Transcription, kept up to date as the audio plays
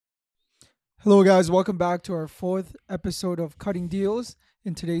Hello, guys. Welcome back to our fourth episode of Cutting Deals.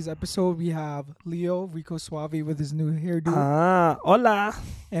 In today's episode, we have Leo Rico Suave with his new hairdo, Hola.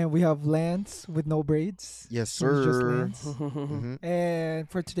 and we have Lance with no braids. Yes, So he's just sir. Lance. And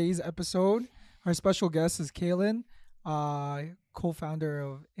for today's episode, our special guest is Kallen, co-founder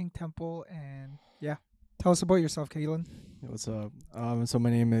of Ink Temple. And yeah, tell us about yourself, Kallen. What's up? So my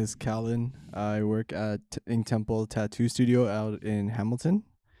name is Callan. I work at Ink Temple Tattoo Studio out in Hamilton.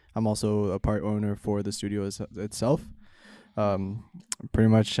 I'm also a part owner for the studio itself. Pretty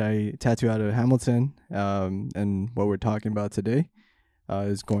much I tattoo out of Hamilton. And what we're talking about today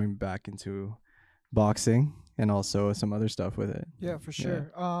is going back into boxing and also some other stuff with it. Yeah, for sure.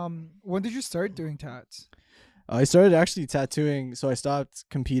 When did you start doing tats? I started actually tattooing. So I stopped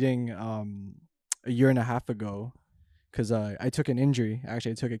competing a year and a half ago because I took an injury.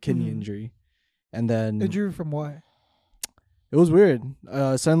 Actually, I took a kidney injury. And then... Injury from what? It was weird.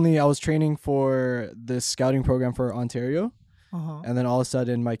 Suddenly, I was training for this scouting program for Ontario, and then all of a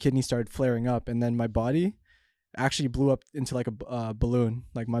sudden, my kidney started flaring up, and then my body actually blew up into like a balloon.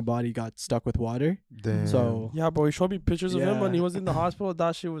 Like my body got stuck with water. Damn. So Yeah, bro, he showed me pictures of him when Yeah. he was in the hospital.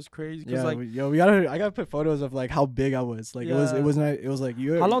 That shit was crazy. 'Cause, yeah, like, I gotta put photos of like how big I was. Like it was like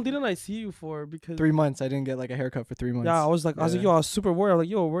how long didn't I see you for? Because 3 months. I didn't get like a haircut for 3 months. yeah, I was like, Yeah. yo, I was super worried. I was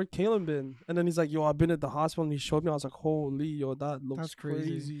like, yo, where Kalen been? And then he's like, yo, I've been at the hospital, and he showed me. I was like, holy, yo, that looks That's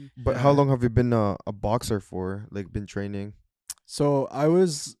crazy. crazy. But how long have you been a boxer for? Like, been training? So I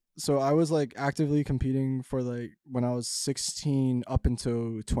was like actively competing for like when I was 16 up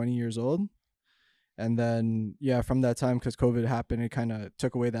until 20 years old. And then, yeah, from that time, because COVID happened, it kind of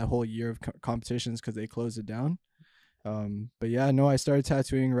took away that whole year of competitions because they closed it down. But yeah, no, I started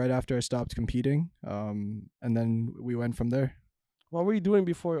tattooing right after I stopped competing. And then we went from there. What were you doing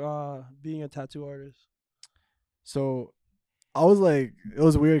before being a tattoo artist? So I was like, it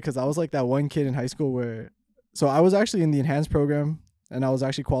was weird because I was like that one kid in high school so I was actually in the enhanced program and I was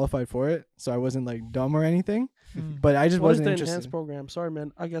actually qualified for it. So I wasn't like dumb or anything, but I just What is wasn't the interested. enhanced program? Sorry,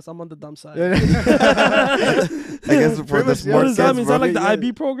 man. I guess I'm on the dumb side. I guess for Pretty the much, smart What does that kids, mean? Is bro. that like the Yeah.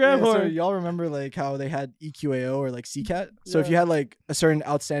 IB program? Yeah, so or y'all remember like how they had EQAO or like CCAT? So if Yeah. you had like a certain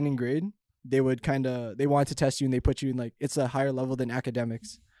outstanding grade, they would they wanted to test you and they put you in like, it's a higher level than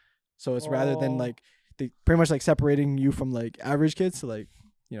academics. So it's rather than Oh. like, they pretty much like separating you from like average kids to like,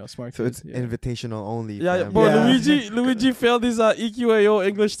 smart So kids. it's invitational only. yeah, fam. bro. Yeah. Luigi failed his EQAO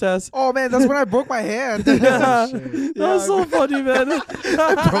English test. Oh, man, that's when I broke my hand. Yeah. shit. That was so funny, man.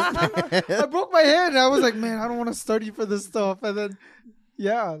 I broke my hand. And I was like, man, I don't want to study for this stuff. And then,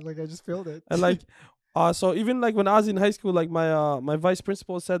 yeah, like I just failed it. And like, so even like when I was in high school, like my vice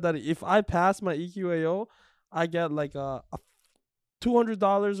principal said that if I pass my EQAO, I get like a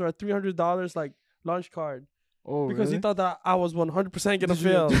 $200 or a $300 like lunch card Oh, because he really? thought that I was 100% gonna Did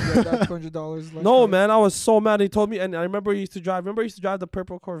fail. you get that $200? No, man, I was so mad. He told me, and I remember he used to drive. Remember he used to drive the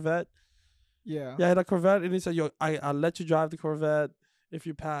purple Corvette. Yeah. Yeah, he had a Corvette, and he said, "Yo, I'll let you drive the Corvette if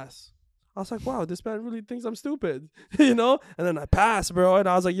you pass." I was like, "Wow, this man really thinks I'm stupid," And then I passed, bro, and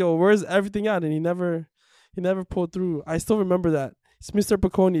I was like, "Yo, where's everything at?" And he never pulled through. I still remember that. It's Mr.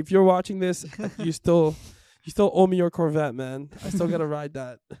 Piccone. If you're watching this, you still owe me your Corvette, man. I still gotta ride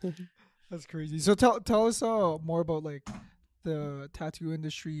that. That's crazy. So tell us more about like the tattoo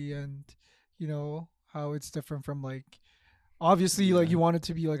industry and how it's different from like obviously like you wanted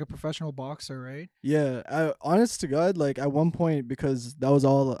to be like a professional boxer, right? Yeah, honest to God, like at one point, because that was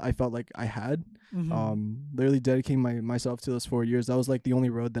all I felt like I had. Literally dedicating myself to those 4 years. That was like the only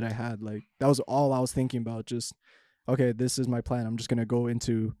road that I had. Like that was all I was thinking about. Just okay, this is my plan. I'm just gonna go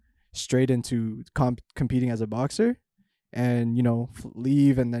straight into competing as a boxer, and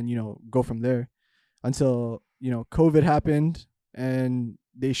leave and then go from there until COVID happened and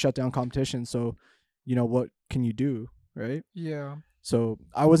they shut down competition. So what can you do, right? Yeah. So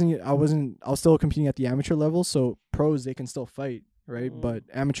I was still competing at the amateur level. So pros, they can still fight, right? But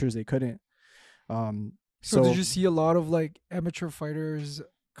amateurs, they couldn't. So did you see a lot of like amateur fighters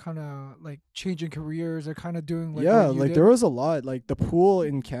kind of like changing careers or kind of doing like yeah, what you like did? there was a lot, like the pool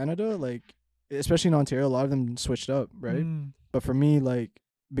in Canada, like especially in Ontario, a lot of them switched up, right? But for me, like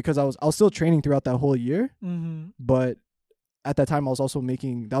because I was still training throughout that whole year, but at that time I was also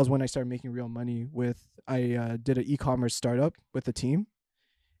that was when I started making real money I did an e-commerce startup with the team.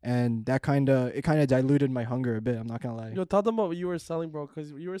 And that kind of diluted my hunger a bit. I'm not gonna lie. Yo, tell them what you were selling, bro,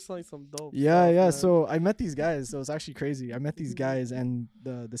 because you were selling some dope. Yeah, stuff, yeah. man. So I met these guys. So it's actually crazy. I met these guys, and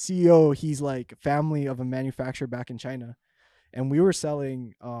the CEO, he's like family of a manufacturer back in China, and we were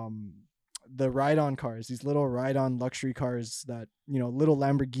selling the ride-on cars, these little ride-on luxury cars that little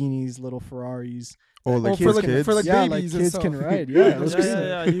Lamborghinis, little Ferraris. Oh, like for for kids. like yeah, babies like and kids stuff. can ride. Yeah, it was crazy.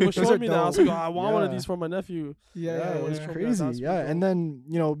 Yeah. He was Those showing are me that. I was dope. like, oh, I want one of Yeah. these for my nephew. Yeah, It was yeah. crazy. That's Yeah, pretty and dope.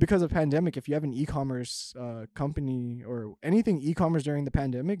 then because of pandemic, if you have an e-commerce company or anything e-commerce during the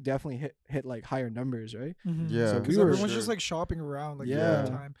pandemic, definitely hit like higher numbers, right? Mhm. Yeah, So Because we were- everyone's sure. just like shopping around like Yeah. all the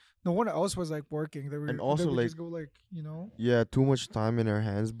time. No one else was like working. They were And also, they would like- just go like Yeah, too much time in our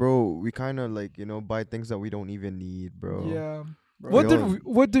hands, bro. We kind of like buy things that we don't even need, bro. yeah. Bro.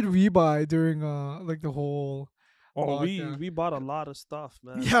 What did we buy during like the whole? Oh, lockdown? we bought a lot of stuff,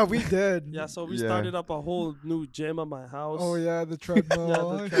 man. Yeah, we did. Yeah, so we Yeah. started up a whole new gym at my house. Oh yeah, the treadmill.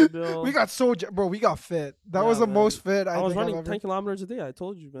 Yeah, the treadmill. We got bro. We got fit. That Yeah, was the man. most fit I was think I've running ever- 10 kilometers a day. I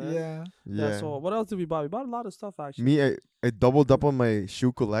told you, man. Yeah. Yeah. So what else did we buy? We bought a lot of stuff actually. Me, I doubled up on my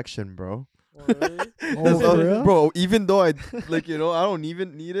shoe collection, bro. Oh, really? Oh, That's for real? bro, even though I I don't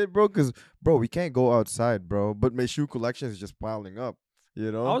even need it, bro, because bro, we can't go outside, bro. But my shoe collection is just piling up, I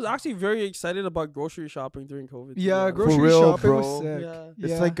was actually very excited about grocery shopping during COVID. to be Yeah, honest. grocery real, shopping bro. was sick. Yeah.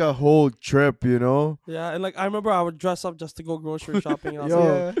 It's Yeah. like a whole trip, Yeah, and like I remember I would dress up just to go grocery shopping. I was Yo, like,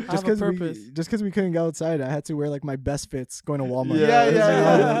 Yeah. I just have a because purpose. we couldn't go outside, I had to wear like my best fits going to Walmart. Yeah, It was, yeah, like,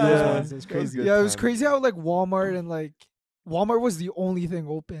 yeah, those yeah. ones. It was crazy. good Yeah, it was time. crazy how like Walmart and like Walmart was the only thing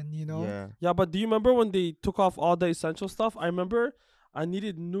open. Yeah. Yeah, but do you remember when they took off all the essential stuff? I remember I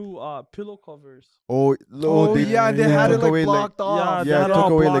needed new pillow covers. Oh, Oh they, yeah, and they yeah. had it took like away, blocked Yeah, off. they yeah, had it took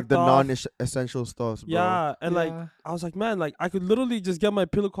all away like the blocked off. non-essential stuff, bro. Yeah, and like Yeah. I was like, man, like I could literally just get my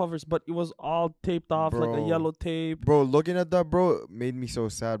pillow covers, but it was all taped off like a Bro. yellow tape. Bro, looking at that, bro, made me so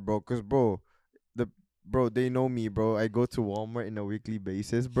sad, bro. Cause, bro, they know me, bro. I go to Walmart in a weekly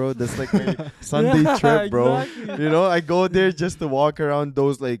basis, bro. That's like my Sunday Yeah, trip, bro. exactly. I go there just to walk around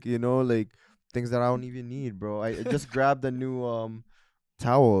those, like, like things that I don't even need, bro. I just grabbed a new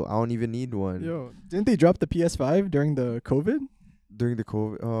towel. I don't even need one. Yo, didn't they drop the PS5 during the COVID? During the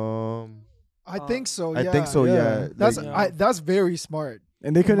COVID, I think so. I Yeah. think so. yeah. Yeah, That's like- that's very smart.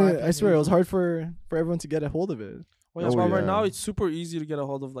 And they In my couldn't. I swear, opinion. it was hard for everyone to get a hold of it. Well, that's Oh, why right yeah. now it's super easy to get a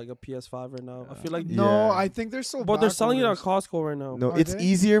hold of like a PS5 right now. I feel like, Yeah. No, I think they're so. but they're selling it at backwards. Costco right now. no, Are it's they?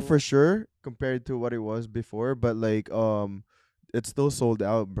 easier for sure compared to what it was before, but like it's still sold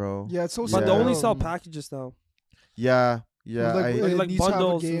out, bro. Yeah, it's so. But they Yeah. only sell Um, packages now. Yeah, yeah. like, I, it like needs to have a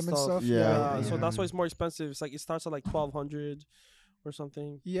bundles game and and stuff. stuff. Yeah, Yeah, so yeah. that's why it's more expensive. It's like it starts at like 1,200 or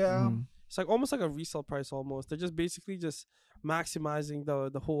something. Yeah. Mhm. It's like almost like a resale price almost. They're just basically just maximizing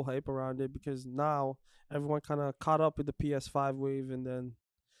the whole hype around it because now everyone kind of caught up with the PS5 wave and then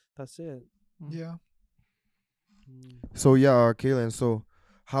that's it. Yeah. So yeah, Kaylin. So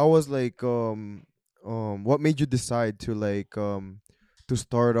how was like what made you decide to like to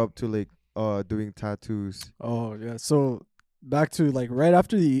start up to like doing tattoos? Oh yeah. So back to like right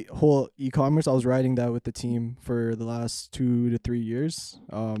after the whole e-commerce, I was riding that with the team for the last 2 to 3 years.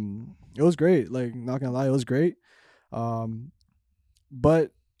 It was great. Like not gonna lie, it was great.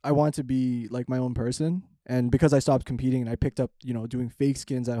 But I want to be like my own person, and because I stopped competing and I picked up doing fake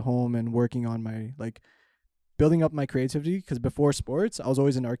skins at home and working on my like building up my creativity. Because before sports, I was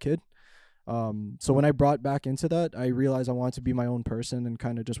always an art kid. So when I brought back into that, I realized I wanted to be my own person and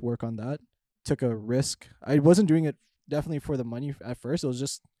kind of just work on that. Took a risk. I wasn't doing it definitely for the money at first. It was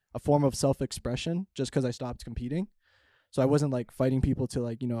just a form of self-expression just because I stopped competing. So I wasn't like fighting people to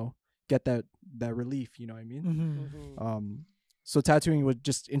like, get that relief, you know what I mean? Mm-hmm. So tattooing would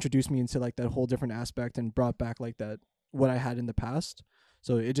just introduce me into like that whole different aspect and brought back like that, what I had in the past.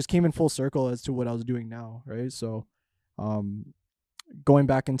 So it just came in full circle as to what I was doing now. Right. So, going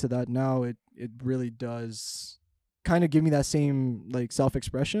back into that now, it really does kind of give me that same like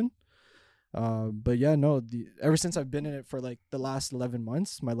self-expression. But yeah, no, ever since I've been in it for like the last 11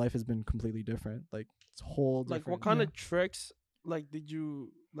 months, my life has been completely different. Like it's whole Like different. what kind of tricks like did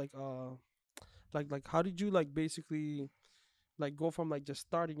you like how did you like basically like go from like just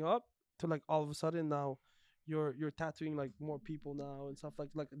starting up to like all of a sudden now you're tattooing like more people now and stuff like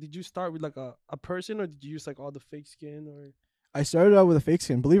did you start with like a person or did you use like all the fake skin or I started out with a fake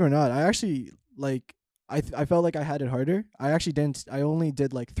skin. Believe it or not, I actually like I felt like I had it harder. I actually didn't. I only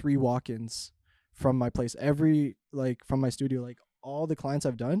did like 3 walk-ins from my place. From my studio, like all the clients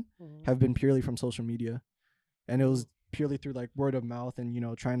I've done have been purely from social media, and it was purely through like word of mouth and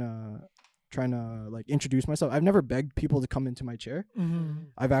trying to like introduce myself. I've never begged people to come into my chair. Mm-hmm.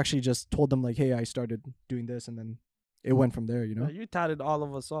 I've actually just told them like, hey, I started doing this, and then it went from there. You know. Yeah, you tatted all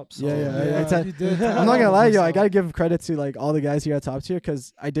of us up. So. Yeah, yeah, Yeah, I tat- you did. I'm not gonna lie, yo. I gotta give credit to like all the guys here at Top Tier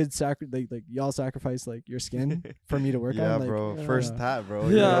because I did like y'all sacrificed like your skin for me to work yeah, on. Like, bro. First tat, bro. Yeah,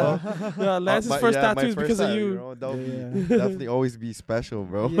 You know? yeah. Lance's But first yeah, tattoo my is first because of tat, you. know, that'll Yeah, be definitely always be special,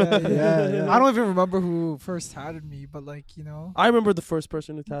 bro. Yeah, yeah, Yeah, yeah. I don't even remember who first tatted me, but like I remember the first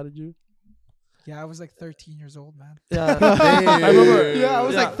person who tatted you. yeah, I was like 13 years old, man. Yeah, I remember- Yeah, I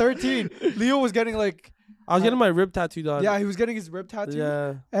was Yeah. like 13. Leo was getting like, I was getting my rib tattoo done. yeah, he was getting his rib tattoo,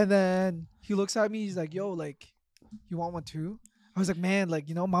 Yeah. and then he looks at me. He's like, "Yo, like, you want one too?" I was like, "Man, like,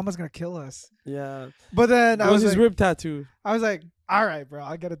 Mama's gonna kill us." Yeah. But then That I was was his like, rib tattoo. I was like, "All right, bro,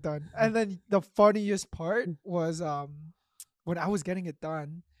 I get it done." And then the funniest part was when I was getting it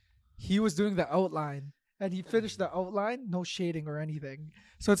done, he was doing the outline. And he finished the outline, no shading or anything.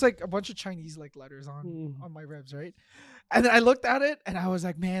 So it's like a bunch of Chinese like letters on my ribs, right? And then I looked at it and I was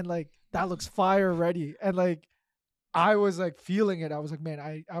like, man, like that looks fire already. And like I was like feeling it. I was like, man,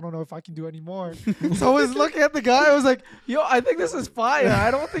 I don't know if I can do any more. So I was looking at the guy. I was like, yo, I think this is fire. I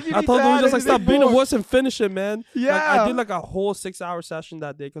don't think you need I told to him add just like stop anything being a more." wuss and finish it, man. Yeah. Like, I did like a whole 6-hour session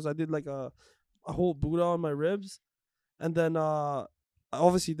that day because I did like a whole Buddha on my ribs, and then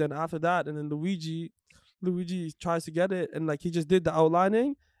obviously then after that, and then Luigi tries to get it, and like he just did the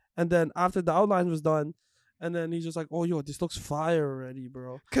outlining, and then after the outline was done, and then he's just like, oh yo, this looks fire already,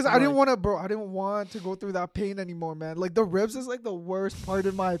 bro. Because I'm I didn't like, want to go through that pain anymore, man. Like the ribs is like the worst part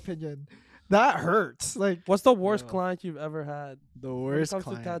in my opinion. That hurts. Like what's the worst Yo. client you've ever had the when it worst comes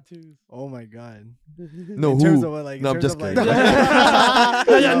client. to tattoos? Oh my god. No, In terms who? of what, like, in No, I'm terms just of, like-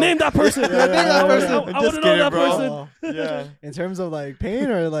 kidding. Yeah, name that person. Yeah, name that person. I I'm want just to know kidding, that bro. person. Yeah. In terms of like pain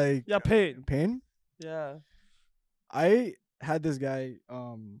or like Yeah, pain. pain, Yeah. I had this guy.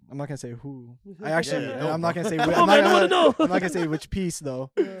 I'm not gonna say who. I actually, Yeah, no, I'm not gonna say. Come I'm on, not man, I wanna know. I'm not gonna say which piece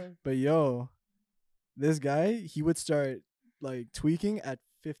though. Yeah. But yo, this guy, he would start like tweaking at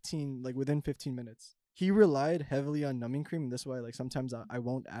 15, like within 15 minutes. He relied heavily on numbing cream, and that's why like sometimes I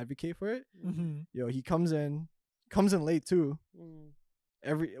won't advocate for it. mhm. Yo, he comes in late too. Mm.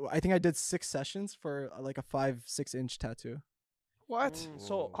 I think I did 6 sessions for like a 5-6 inch tattoo. What?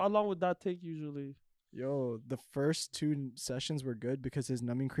 So how long would that take usually? Yo, the first 2 sessions were good because his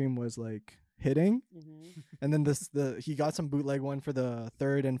numbing cream was like hitting, and then he got some bootleg one for the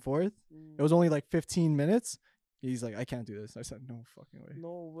 3rd and 4th. It was only like 15 minutes. He's like, I can't do this. I said, no fucking way.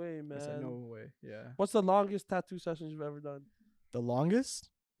 No way, man. I said, no way. Yeah. What's the longest tattoo sessions you've ever done? The longest,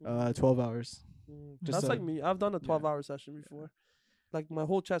 12 hours. That's just like a- me. I've done a yeah. 12-hour session before. Like my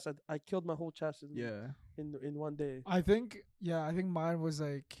whole chest, I killed my whole chest Yeah. in one day. I think mine was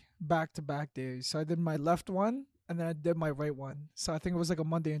like back-to-back days. So I did my left one and then I did my right one. So I think it was like a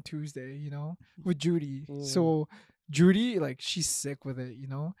Monday and Tuesday, with Judy. So Judy, like she's sick with it,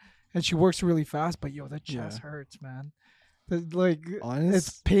 and she works really fast. But yo, that chest hurts, man. Like Honest.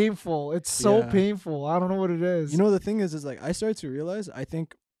 it's painful. It's so Yeah. painful. I don't know what it is. You know, the thing is like I started to realize, I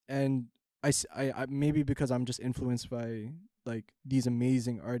think, and I maybe because I'm just influenced by like these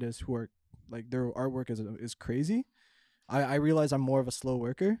amazing artists who are like their artwork is crazy. I realize I'm more of a slow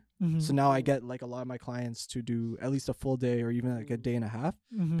worker. Mhm. So now I get like a lot of my clients to do at least a full day or even like a day and a half,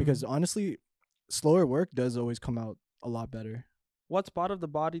 Mhm. because honestly, slower work does always come out a lot better. What spot of the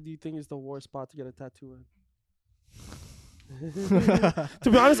body do you think is the worst spot to get a tattoo in?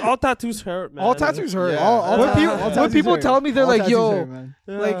 To be honest, all tattoos hurt, man. all tattoos hurt. Yeah. All when tattoos people, hurt. when people tell me they're All like, tattoos yo, hurt, man.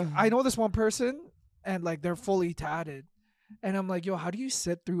 like Yeah. I know this one person and like they're fully tatted. And I'm like, yo, how do you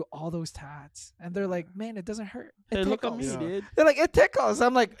sit through all those tats? And they're like, man, it doesn't hurt. It Hey, look at me, tickles." Yeah. dude. They're like, it tickles.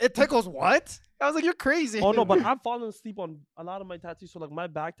 I'm like, it tickles what? I was like, you're crazy. Oh no, but I've fallen asleep on a lot of my tattoos. So like my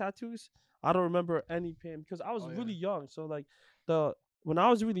back tattoos, I don't remember any pain because I was Oh, yeah. really young. So like when I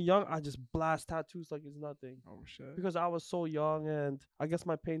was really young, I just blast tattoos like it's nothing Oh shit. because I was so young, and I guess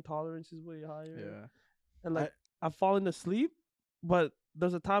my pain tolerance is way higher. Yeah. And like I've fallen asleep, but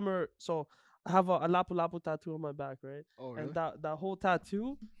there's a timer. So I have a lapu lapu tattoo on my back, right? Oh And that whole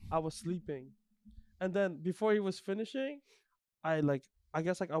tattoo, I was sleeping, and then before he was finishing, I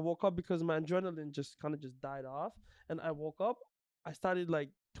guess I woke up because my adrenaline just kind of just died off, and I woke up. I started like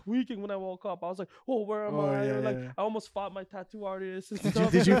tweaking when I woke up. I was like, "Oh, where am Oh, I?" yeah, Or, like yeah. I almost fought my tattoo artist. And Did you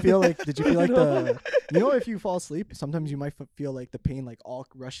stuff. did you feel like know? if you fall asleep, sometimes you might feel like the pain like all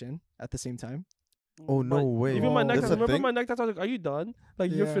rush in at the same time. Oh, no But way. Even my Oh. neck. That's a Remember thing? my neck tattoo? I was like, "Are you done?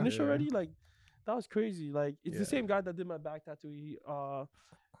 Like you're Yeah. finished Yeah. already?" Like That was crazy. Like it's the Yeah. same guy that did my back tattoo. He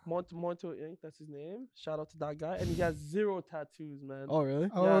Monto Ink, that's his name. Shout out to that guy. And he has 0 tattoos, man. Oh really?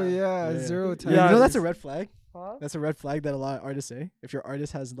 Oh Yeah. yeah, Yeah. zero Yeah, tattoos. Yeah, you know that's a it's- red flag. Huh? That's a red flag that a lot of artists say. If your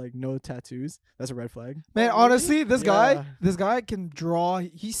artist has like no tattoos, that's a red flag. Man, Oh, really? honestly, this Yeah. guy can draw.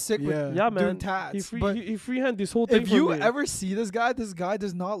 He's sick with Yeah. Yeah, doing man. tats. He but freehand this whole thing if for you me. ever see this guy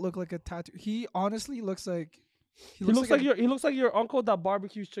does not look like a tattoo. He honestly looks like he looks like a- your he looks like your uncle that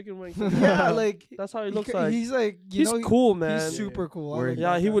barbecues chicken wings. yeah, like That's how he he looks ca- like. He's like He's cool, man. He's super cool. I Where like he-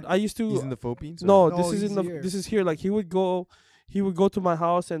 Yeah, that he guy. would. I used to. He's in the Philippines. No, No, this is he's in the. here. This is here. Like he would go to my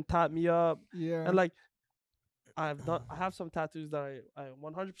house and tat me up, Yeah. and like I have some tattoos that I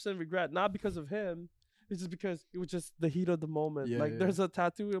 100% regret, not because of him. It's just because it was just the heat of the moment. Yeah, like yeah. there's a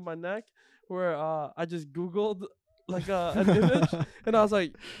tattoo in my neck where I just googled like an image and I was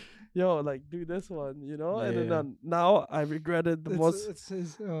like, yo, like do this one, you know? And then Yeah. now I regretted the most. it's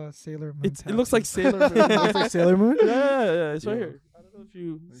his Sailor Moon. It looks like tattoo. Sailor Moon. Looks like Sailor Moon. Yeah, it's right Yo. here. I don't know if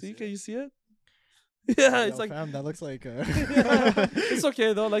you me see. see Can it. you see it? Yeah, it's Yo, like fam, that looks like. it's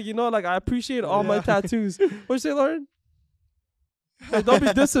okay though. Like like I appreciate all my Yeah. tattoos. What you say, Lauren? Hey, don't be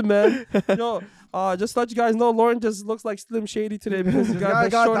dissing, man. Yo, just let you guys know, Lauren just looks like Slim Shady today because he This got guy the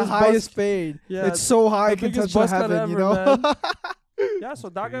got the shortest highest bust. fade. Yeah, It's so high, the it can biggest touch the buzz cut heaven, you ever, know? man. Yeah, so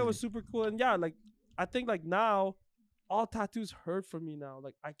that guy was super cool, and yeah, like I think like now, all tattoos hurt for me now.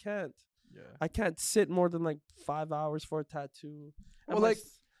 Like I can't sit more than like 5 hours for a tattoo. And Well, my like,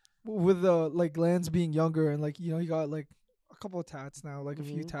 with like Lance being younger and like, you know, he got like a couple of tats now, like a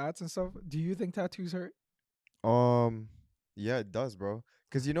few Mhm. tats and stuff. Do you think tattoos hurt? Yeah, it does, bro.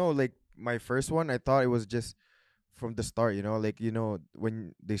 Cause like my first one, I thought it was just from the start, like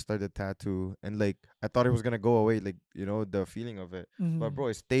when they start the tattoo, and like I thought it was gonna go away, like the feeling of it. But bro,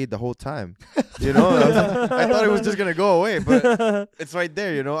 it stayed the whole time. I thought it was just gonna go away, but it's right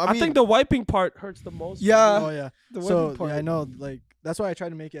there. I think the wiping part hurts the most. for Yeah. me. Oh yeah. The So wiping part. yeah, I know. Like that's why I try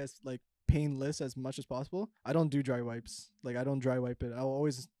to make it as like painless as much as possible. I don't do dry wipes. Like I don't dry wipe it. I'll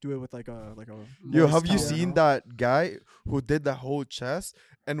always do it with like a Yo, moist have you towel, seen know? that guy who did the whole chest?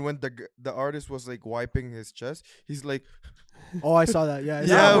 And when the artist was like wiping his chest, he's like, Oh, I saw that. Yeah. I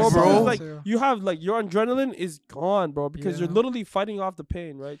saw Yeah, that. bro. because, Yeah. like you have like your adrenaline is gone, bro, because you're Yeah. literally fighting off the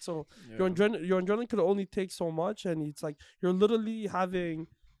pain, right? So Yeah. your adrenaline could only take so much, and it's like you're literally having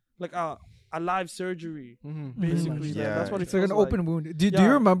like a live surgery, Mhm. basically. much. man. Yeah. That's what it It's like feels an open wound. Do you Yeah.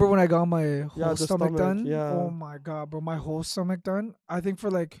 remember when I got my whole Yeah, the stomach stomach, done? yeah. Oh my god, bro, my whole stomach done. I think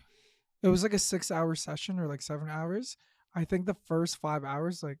for like, it was like a 6-hour session or like 7 hours. I think the first 5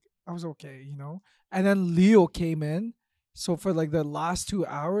 hours, like I was okay, And then Leo came in, so for like the last 2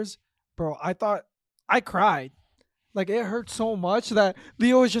 hours, bro, I thought I cried. Like it hurt so much that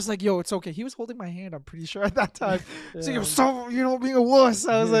Leo was just like, "Yo, it's okay." He was holding my hand. I'm pretty sure at that time. So he was so being a wuss.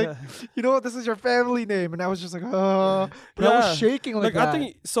 I was like, you know what? This is your family name, and I was just like, but I Yeah. was shaking like that. I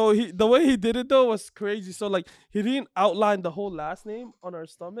think so. The way he did it though was crazy. So like he didn't outline the whole last name on our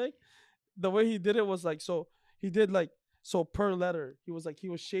stomach. The way he did it was like he did like per letter. He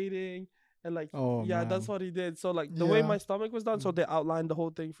was shading and like Oh, yeah, that's man. what he did. So like the way Yeah. my stomach was done, so they outlined the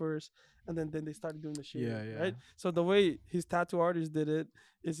whole thing first, and then they started doing the shading. Yeah, yeah. Right. So the way his tattoo artist did it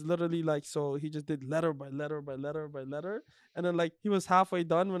is literally like so he just did letter by letter by letter by letter, and then like he was halfway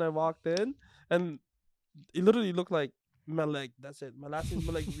done when I walked in, and it literally looked like Malek. That's it. My last name's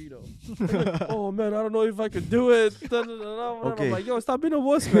Malek Rito. Oh man, I don't know if I could do it. Da, da, da, da. And Okay. I'm like, yo, stop being a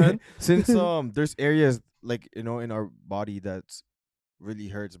wuss, man. since there's areas like in our body that's really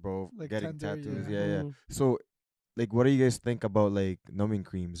hurts, bro, Like getting tender, tattoos. yeah. Yeah. Mhm. So, like, what do you guys think about like numbing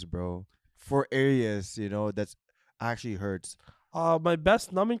creams, bro, for areas that's actually hurts? My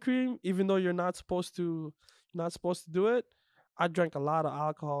best numbing cream, even though you're not supposed to do it, I drank a lot of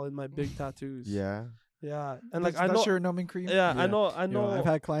alcohol in my big tattoos. Yeah. Yeah. And like that's I know your numbing cream. yeah, I Yeah. know Yo, I've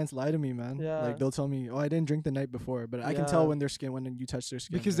had clients lie to me, man. Yeah. Like they'll tell me, "Oh, I didn't drink the night before," but I can Yeah. tell when you touch their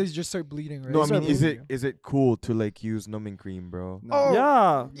skin. Because right? they just start bleeding, right? No, I These are mean, is really- it cool to like use numbing cream, bro? No. Oh,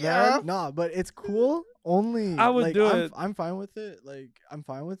 yeah, yeah. man. Nah, but it's cool. Only I would like, do I'm, it. I'm fine with it. Like I'm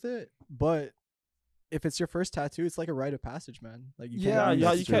fine with it. But if it's your first tattoo, it's like a rite of passage, man. Like you Yeah, can't. yeah,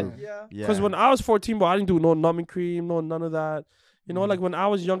 That's you can't- true. Yeah. Yeah. Because when I was 14, bro, I didn't do no numbing cream, no none of that. You know, Mhm. like when I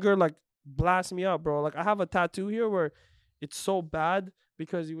was younger, like blast me up, bro. Like I have a tattoo here where it's so bad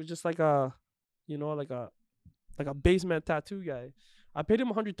because he was just like a, like a basement tattoo guy. I paid him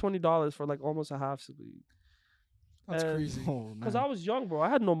 $120 for like almost a half sleeve. That's And- crazy. Oh Cause man. I was young, bro. I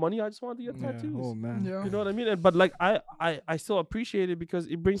had no money. I just wanted to get Yeah. tattoos. Oh man. Yeah. You know what I mean? But like I still appreciate it because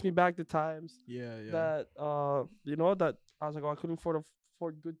it brings me back to times Yeah. Yeah. that that I was like, oh, I couldn't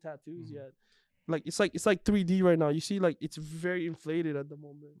afford good tattoos Mhm. yet. Like it's like 3D right now. You see, like it's very inflated at the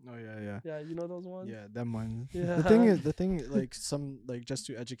moment. Oh yeah. Yeah, you know those ones. Yeah, them ones. Yeah. The thing, like just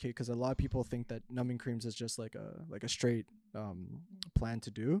to educate, because a lot of people think that numbing creams is just like a straight plan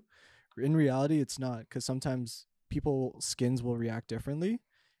to do. In reality, it's not, because sometimes people's skins will react differently,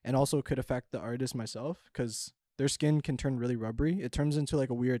 and also could affect the artist myself, because their skin can turn really rubbery. It turns into like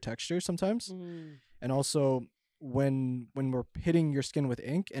a weird texture sometimes, and also when we're hitting your skin with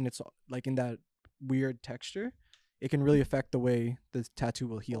ink and it's like in that weird texture, it can really affect the way the tattoo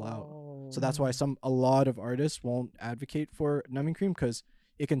will heal out. So that's why a lot of artists won't advocate for numbing cream, because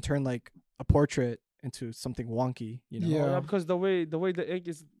it can turn like a portrait into something wonky, you know. Yeah. Because the way the ink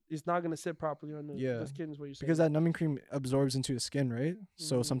is not gonna sit properly on the skin, is what you're saying. Because that numbing cream absorbs into the skin, right?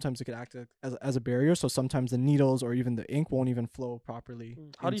 So sometimes it could act as a barrier. So sometimes the needles or even the ink won't even flow properly.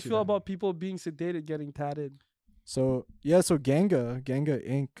 How do you feel about people being sedated getting tatted? So Ganga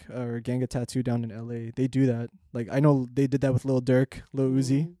Ink or Ganga Tattoo down in LA, they do that. Like I know they did that with Lil Durk, Lil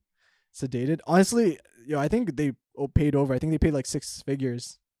Uzi, sedated. Honestly, I think they paid over. I think they paid like 6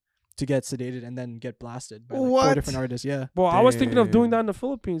 figures to get sedated and then get blasted by like 4 different artists. Yeah. Well, I was thinking of doing that in the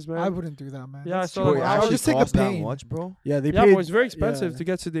Philippines, man. I wouldn't do that, man. Yeah, That's so too like, much. I I'll would just take the pain. That much, bro. Yeah, they yeah, paid. but it's very expensive yeah. to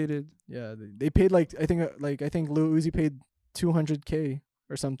get sedated. Yeah, they paid like I think Lil Uzi paid $200K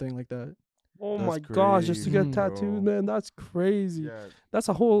or something like that. Oh That's my gosh, just to get crazy, tattooed, bro. man, that's crazy. Yeah, That's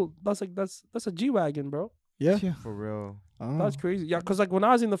a G-Wagon, bro. Yeah. Yeah. for real. Oh. That's crazy. Yeah, because like when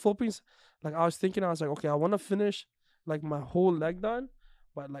I was in the Philippines, like I was thinking, I was like, okay, I want to finish like my whole leg done,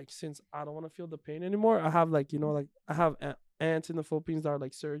 but like since I don't want to feel the pain anymore, I have like like I have aunts in the Philippines that are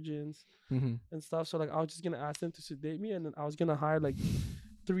like surgeons and stuff. So like I was just gonna ask them to sedate me, and then I was gonna hire like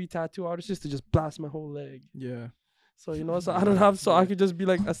 3 tattoo artists to just blast my whole leg. Yeah. So so I don't have, so I could just be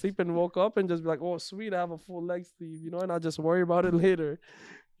like asleep and woke up and just be like, oh sweet, I have a full leg sleeve, and I'll just worry about it later,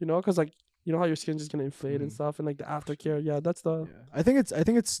 because like how your skin's just gonna inflate and stuff, and like the aftercare. Yeah, that's the. Yeah. I think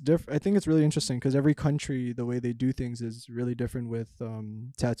it's different. I think it's really interesting because every country, the way they do things is really different with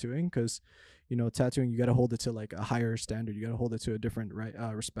tattooing. Because tattooing, you got to hold it to like a higher standard. You got to hold it to a different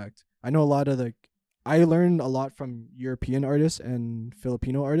respect. I know a lot of I learned a lot from European artists and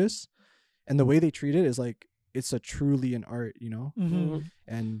Filipino artists, and the way they treat it is like it's a truly an art,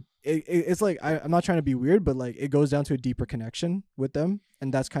 and it's like I'm not trying to be weird, but like it goes down to a deeper connection with them,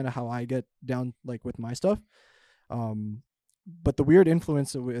 and that's kind of how I get down like with my stuff. But the weird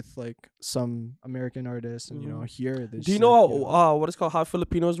influence with like some American artists and here. Do you know how what it's called? How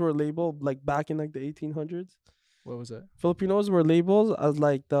Filipinos were labeled like back in like the 1800s? What was that? Filipinos were labeled as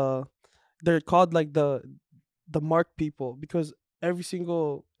like they're called like the marked people, because every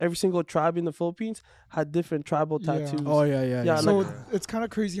single tribe in the Philippines had different tribal tattoos. Oh yeah. So it's kind of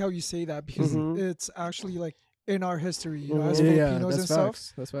crazy how you say that, because it's actually like in our history, as Filipinos and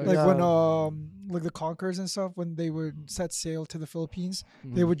stuff. That's facts. Like when like the conquerors and stuff, when they would set sail to the Philippines,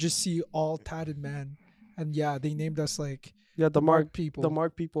 they would just see all tatted men, and they named us like the marked people. The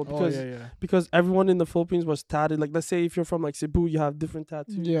marked people, because yeah. because everyone in the Philippines was tatted. Like let's say if you're from like Cebu, you have different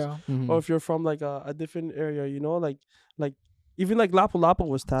tattoos. Yeah. Or if you're from like a different area, like even like Lapu-Lapu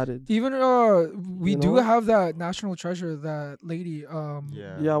was tatted. Even we do have that national treasure, that lady.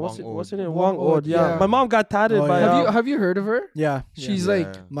 What's her name? Wang Wang Od. Od, Yeah, yeah. my mom got tatted by. Have you heard of her? Yeah. She's Yeah.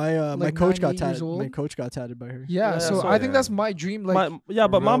 like My like coach got 98 years tatted. old. My coach got tatted by her. So I think that's my dream. Like but For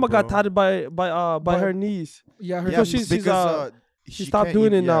real, Mama got bro. tatted by her niece. her Yeah, Because she's she stopped can't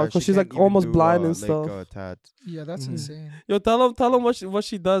doing even- it now yeah, 'cause she she's, can't like, even almost do, blind and like, stuff. tat. that's insane. Yo, tell him what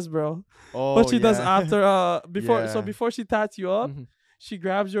she does, bro. Oh, What she does yeah. after before Yeah. before she tats you up, she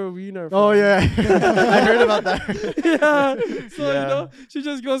grabs your wiener. Oh fam. yeah. I heard about that. Yeah. So Yeah. she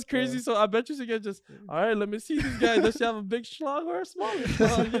just goes crazy. So I bet you she get just, all right, let me see this guy. Does she have a big schlong or a small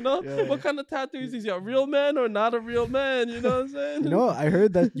schlong? Yeah. What kind of tattoo is he? Is he a real man or not a real man? You know what I'm saying? I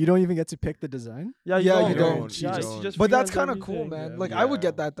heard that you don't even get to pick the design. Yeah, you don't. She You just, don't. she just But that's freehands kind of cool, everything. man. Yeah. Like I would Yeah.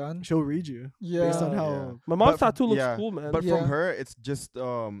 get that done. She'll read you Yeah. based on Yeah. how. My mom's But- tattoo looks yeah, cool, man. But Yeah. from her, it's just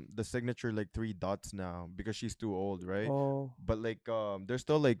the signature like 3 dots now because she's too old, right? Oh. But like there's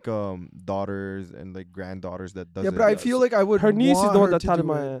still like daughters and like granddaughters that does Yeah, it. but I feel like I would. Her niece is want the one her that to tatted do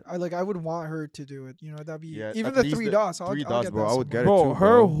my- it. I would want her to do it. That'd be Yeah, even at the least 3 the dots. I'll 3 I'll dots, get bro. that I would get it somewhere. Bro, too,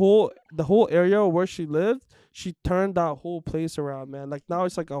 her bro. the whole area where she lived, she turned that whole place around, man. Like now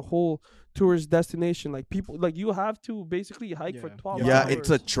it's like a whole tourist destination. Like people, like you have to basically hike for Yeah. 12 Yeah, hours it's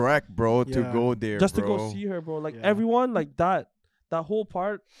a trek, bro, to Yeah. go there, just bro. to go see her, bro. Like Yeah. everyone, like that that whole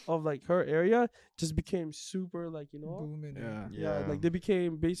part of like her area just became super like Booming. yeah, like they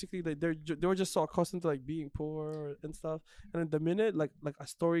became basically like they were just so accustomed to like being poor and stuff. And then the minute like a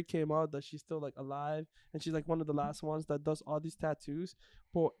story came out that she's still like alive and she's like one of the last ones that does all these tattoos,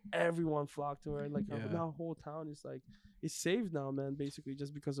 bro, everyone flocked to her. And like now whole town is like it's saved now, man, basically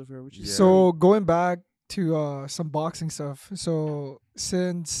just because of her. Which is So going back to some boxing stuff. So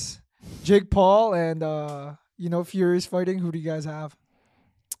since Jake Paul and Fury's fighting, who do you guys have?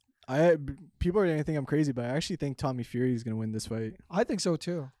 People are gonna think I'm crazy, but I actually think Tommy Fury is gonna win this fight. I think so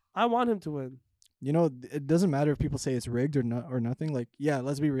too. I want him to win. You know, it doesn't matter if people say it's rigged or not or nothing. Like, yeah,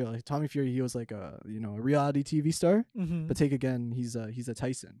 let's be real. Like, Tommy Fury, he was like a reality TV star. Mm-hmm. But take again, he's a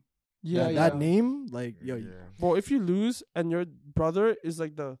Tyson. Yeah, that name, like, Bro, if you lose and your brother is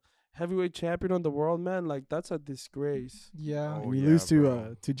like the heavyweight champion of the world, man, like that's a disgrace. Yeah. Oh, you yeah, lose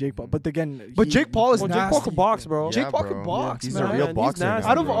bro. to Jake Paul. But again, But Jake Paul is Well, nasty. Jake Paul can box, bro. Yeah, Jake Paul bro. can box, He's man. a real He's boxer. nasty.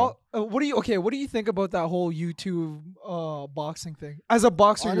 now, Out of bro. all, what do you think about that whole YouTube boxing thing? As a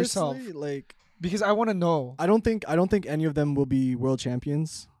boxer yourself, honestly, like, because I want to know. I don't think any of them will be world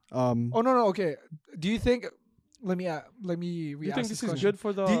champions. Oh no, okay. Do you think? Let me You re-ask think this is question. good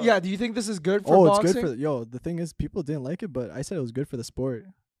for the? Do you think this is good for Oh, boxing? it's good for the thing is, people didn't like it, but I said it was good for the sport.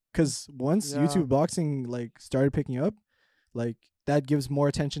 Because once YouTube boxing like started picking up, like that gives more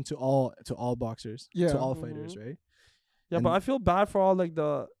attention to all boxers, to all fighters, right? Yeah, And- but I feel bad for all like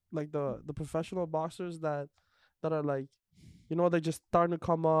the professional boxers that are like, they're just starting to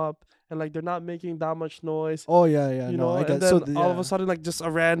come up and like they're not making that much noise. Oh yeah. You No, know, I and get then all of a sudden like just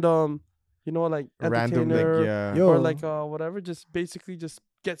a random, like Random, entertainer like, yeah. Yo. or like whatever, just basically just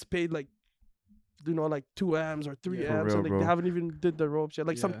gets paid like, like 2 M's or 3 For M's, real, and like bro. they haven't even did the ropes yet.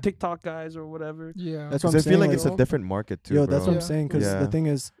 Like some Yeah. TikTok guys or whatever. Yeah. That's what Because I'm I feel saying. like it's a bro. different market too, Yo, bro. that's what Yeah. I'm saying. Because Yeah. the thing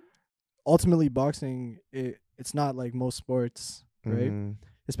is, ultimately, boxing it's not like most sports, right? Mhm.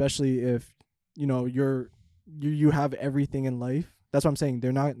 Especially if you have everything in life. That's what I'm saying.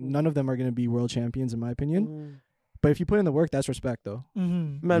 None of them are gonna be world champions in my opinion. Mm. But if you put in the work, that's respect, though.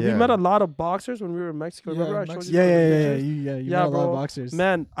 Mm-hmm. Man, we Yeah. met a lot of boxers when we were in Mexico. Yeah, Remember I Mexico. showed you Yeah, some of the yeah. pictures? You Yeah, met a lot of bro. boxers.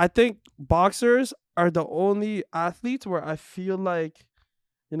 Man, I think boxers are the only athletes where I feel like,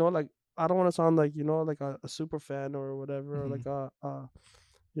 like I don't want to sound like, like a super fan or whatever, or like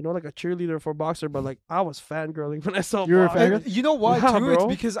like a cheerleader for boxer, but like I was fangirling when I saw You were a boxers. fangirl? And you know why Yeah, too? It's bro.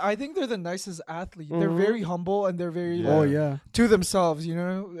 because I think they're the nicest athlete. They're Mhm. very humble and they're very Yeah. Oh like, yeah, to themselves. You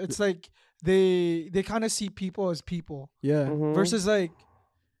know, it's like they kind of see people as people yeah. Mhm. versus like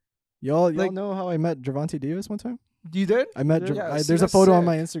Y'all Like- know how I met Gervonta Davis one time? you did. I met. Yeah. Yeah, see, There's a that's photo on sick.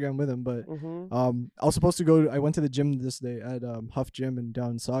 my Instagram with him, but Mhm. I was supposed to go. I went to the gym this day at Huff Gym in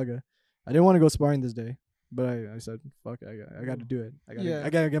down in Saga. I didn't want to go sparring this day, but I said, "Fuck, I got to do it. I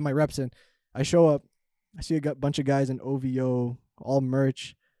gotta get my reps in." I show up. I see a bunch of guys in OVO, all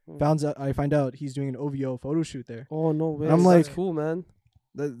merch. Mm. I find out he's doing an OVO photo shoot there. Oh no way! I'm That's like- cool, man.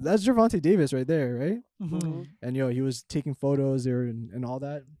 That's Gervonta Davis right there, right? Mm-hmm. Mhm. And he was taking photos there and all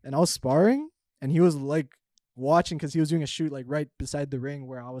that. And I was sparring, and he was like watching because he was doing a shoot like right beside the ring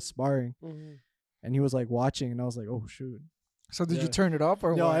where I was sparring, Mhm. and he was like watching, and I was like, oh shoot. So did Yeah. you turn it up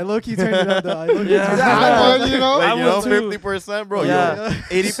or No, what? I low-key turned it up though. I low-key Yeah. turned it Yeah, up. I would, you know. Like, I you would know, too. 50%, bro. Yeah. Yo,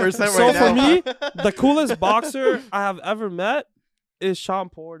 80% So right for now. me, the coolest boxer I have ever met is Sean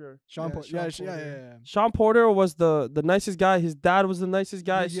Porter. Sean Yeah, Paul, Sean Porter. Sean Porter was the nicest guy. His dad was the nicest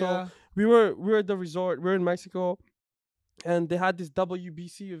guy. So Yeah. we were at the resort. We were in Mexico, and they had this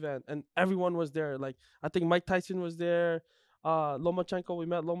WBC event, and everyone was there. Like I think Mike Tyson was there. Lomachenko. We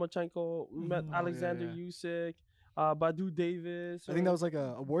met Lomachenko. We met Mhm. Alexander yeah. Usyk. Badu Davis. I think that was like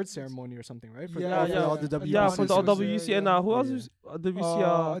a award ceremony or something, right? For Yeah, all the WBC. yeah, for the Adonis was WBC there, and yeah. who else Yeah. was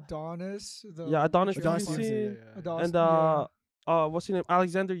WBC? Adonis. yeah, Adonis Adonis Stevenson. Stevenson, yeah. Adonis, And yeah. what's his name?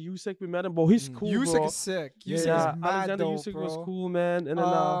 Alexander Usyk. We met him, but he's Mm. cool, Usyk bro. is sick. Yeah, Usyk Yeah, is mad Alexander dope, Usyk bro. was cool, man. And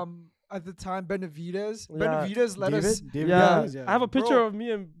then At the time, Benavidez. Yeah. Benavidez let us. David yeah, Benavidez, I have a picture Bro. of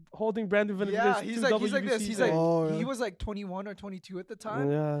me and holding Brandon Benavidez. Yeah, he's like this. He's like Oh, he yeah. was like 21 or 22 at the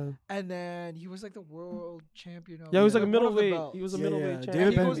time, yeah, and then he was like the world champion. Of, yeah. He was like a one of the middleweight. belts. He was a Yeah, middleweight yeah. champion. David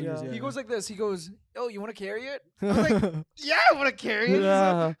And he goes, Benavidez, yeah. he goes like this. He goes, "Oh, you want to carry it?" I was like, "Yeah, I want to carry it."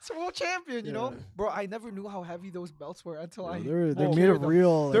 Yeah. It's a world champion, you know, Yeah. bro. I never knew how heavy those belts were until I. They're Oh, made of them.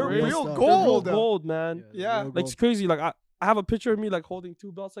 real. They're like, real stuff. gold. They're real gold, man. Yeah. real Like it's crazy. Like I have a picture of me like holding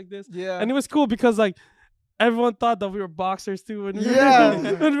 2 belts like this, Yeah. and it was cool because like everyone thought that we were boxers too. When Yeah, when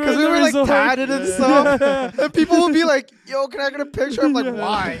because we in the were like resort. tatted and stuff, and people would be like, "Yo, can I get a picture?" I'm like,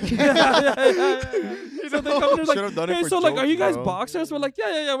 "Why?" So they come to Should've done like, it hey, for so like, are you jokes, guys bro. boxers? We're like,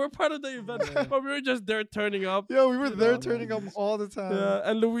 yeah, we're part of the event, but we were just there turning up. Yeah, we were You there know? turning up all the time. Yeah,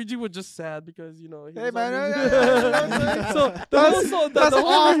 and Luigi was just sad because he Hey was man, on yeah, his- yeah, yeah. So That's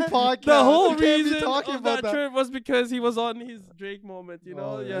off podcast. the whole We can't be reason talking of about that trip was because he was on his Drake moment, you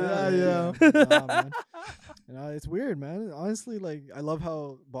know? Oh, yeah. Nah, man. It's weird, man. Honestly, like I love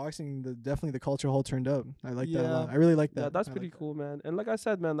how boxing, definitely the culture whole turned up. I like that a Yeah. lot. I really like that. Yeah, that's I pretty like that. cool, man. And like I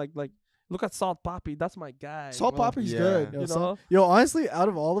said, man, like look at Salt Poppy. That's my guy. Salt bro. Poppy's Yeah. good. You Yo, know? Yo, honestly, out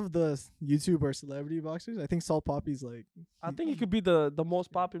of all of the YouTube or celebrity boxers, I think Salt Poppy's like. I think he could be the most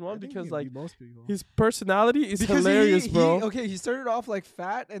popular one I think because he'd like be most people. his personality is Because hilarious, bro. he started off like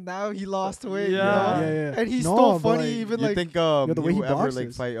fat and now he lost weight. Yeah. You know? Yeah. And he's No, still but, funny, like, even You like think the way you he ever like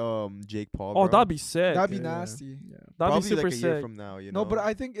boxes. fight Jake Paul? Oh, bro? that'd be sick. that'd be Yeah. nasty. Yeah. That'd probably be super like a year sick. from now. You No, know, but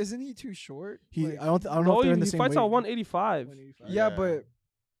I think isn't he too short? He, Like, I don't know No, if they're in the he same fights weight. at 185. 185. yeah, Yeah. but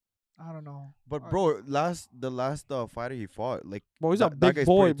I don't know. But bro, the last fighter he fought, like Bro, he's a that big guy's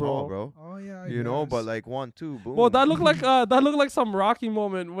boy, pretty tall, bro. Oh yeah, I You know, but guess. like 1-2, boom. Well, that looked like some Rocky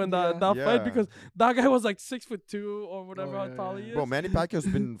moment when Yeah. that Yeah. fight because that guy was like 6'2" or whatever Oh, how yeah, tall yeah. he is. bro, Manny Pacquiao's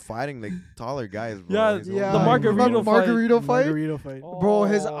been fighting like taller guys, bro. Yeah, his yeah. whole The life. Margarito fight. Margarito fight. Margarito fight. Bro,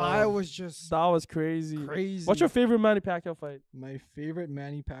 his Oh, eye was just that was crazy. crazy. What's your favorite Manny Pacquiao fight? My favorite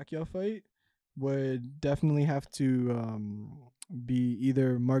Manny Pacquiao fight would definitely have to be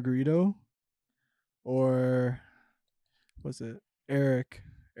either Margarito or what's it? Eric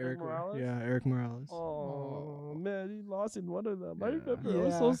Morales? Yeah, Eric Morales. Oh man, he lost in one of them. I Yeah. remember. I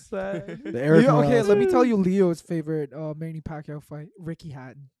was so Yeah. sad. The Eric Okay, Morales. let me tell you Leo's favorite Manny Pacquiao fight, Ricky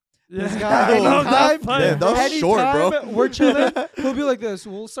Hatton. Yeah. This guy, I love that anytime- fight. Yeah, that was bro. short, bro. Anytime we're chilling, he'll be like this.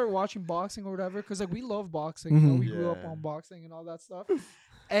 We'll start watching boxing or whatever, cause like we love boxing. You know, Mhm. we grew up Yeah. on boxing and all that stuff.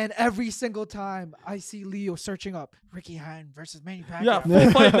 And every single time I see Leo searching up Ricky Hatton versus Manny Pacquiao, Yeah,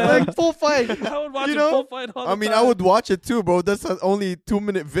 full fight, man. like full fight. I would watch You a know? full fight all the I mean, time. I would watch it too, bro. That's an only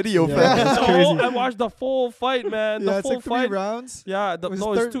 2-minute video, Yeah, fam. that's No, crazy. I watched the full fight, man. Yeah, the it's full like 3 fight. rounds. Yeah, It was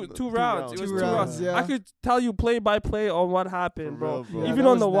no, it's third- two rounds. It was two two rounds, rounds. yeah. I could tell you play by play on what happened, For bro. real, bro. Yeah, Even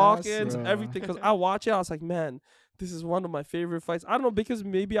that on the was walk-ins, nasty. everything. Because I watch it, I was like, man, this is one of my favorite fights. I don't know, because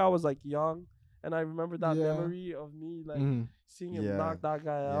maybe I was like young, and I remember that Yeah. memory of me like Mhm. seeing him Yeah. knock that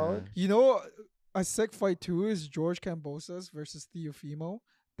guy Yeah. out. You know, a sick fight too is George Kambosos versus Teofimo.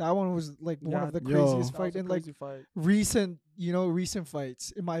 That one was like one Yeah, of the yo. craziest That fight was a in like crazy fight. recent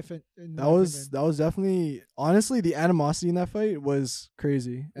fights in my That was definitely honestly the animosity in that fight was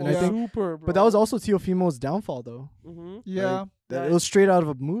crazy, and I Yeah. think, Super, bro. but that was also Teofimo's downfall though. Mm-hmm. yeah. That Yeah. it was straight out of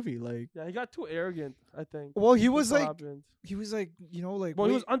a movie. Like Yeah, he got too arrogant, I think. Well, he That's was what like happened. like Well,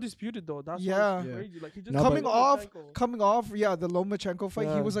 he wait, was undisputed though. That's Yeah. what's Yeah. crazy. Like he just No, coming but- off the Lomachenko fight.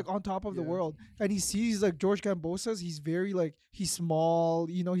 He Yeah. was like on top of the Yeah. world, and he sees like George Kambosos. He's very like he's small.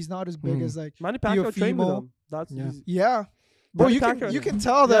 You know, he's not as big Mhm. as like Manny Pacquiao trained with Teofimo. him. That's Yeah. he's- yeah. Bro, Manny you can Pacquiao- you can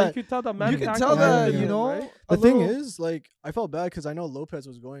tell Yeah, you that could tell that Manny you can Pacquiao tell trained that with you him, know right? a the thing little- is, like I felt bad because I know Lopez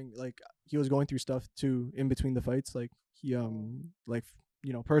was going he was going through stuff too in between the fights. Like he like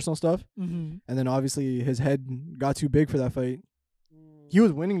personal stuff, Mhm. and then obviously his head got too big for that fight. He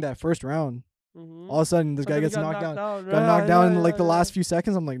was winning that first round. Mhm. All of a sudden, this But guy then he gets got knocked down. Got Got knocked down in like the yeah. last few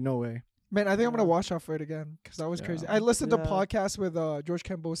seconds. I'm like, no way. Man, I think I'm gonna Yeah. watch that fight again because that was Yeah. crazy. I listened to Yeah. podcasts with George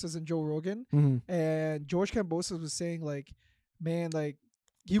Kambosos and Joe Rogan, Mm-hmm. and George Kambosos was saying like, man, like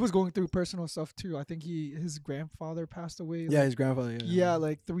he was going through personal stuff too. I think his grandfather passed away. Yeah, like, his grandfather. yeah,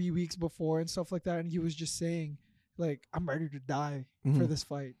 like 3 weeks before and stuff like that, and he was just saying like, I'm ready to die for Mhm. this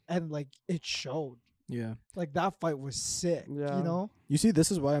fight, and like it showed. Yeah. Like that fight was sick. Yeah. You know. You see,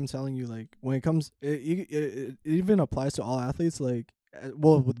 this is why I'm telling you, like, when it comes, it even applies to all athletes, like,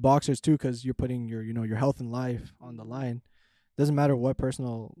 well, with boxers too, because you're putting your health and life on the line. Doesn't matter what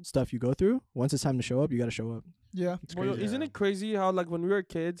personal stuff you go through. Once it's time to show up, you got to show up. Yeah. It's Well, crazy. isn't it crazy how like when we were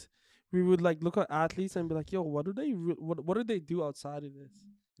kids, we would like look at athletes and be like, "Yo, what do they what do they do outside of this?"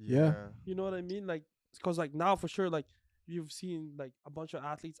 Yeah. You know what I mean? Like, because like now for sure, like you've seen like a bunch of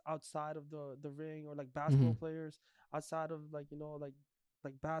athletes outside of the ring, or like basketball Mhm. players outside of like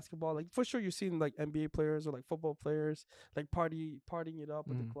like basketball. Like for sure, you've seen like NBA players or like football players like partying it up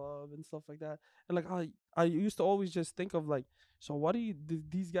at the Mhm. club and stuff like that. And like I used to always just think of like, so what do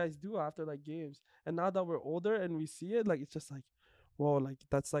these guys do after like games? And now that we're older and we see it, like it's just like, whoa, like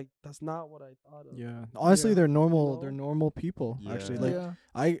that's not what I thought of. Yeah. Honestly, Yeah. they're normal. You know? They're normal people. Actually, Yeah.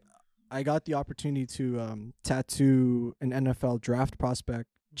 like yeah. I got the opportunity to tattoo an NFL draft prospect,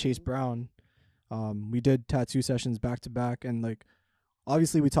 Chase Mhm. Brown. We did tattoo sessions back to back, and like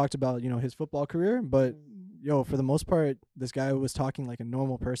obviously we talked about his football career, but for the most part, this guy was talking like a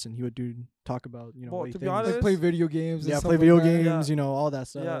normal person. He would talk about, Well, weight to be things. honest, Like play video games. Yeah, and play stuff video like that. games, Yeah. all that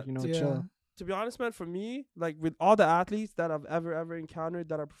stuff, Yeah. chill. To be honest, man, for me, like with all the athletes that I've ever encountered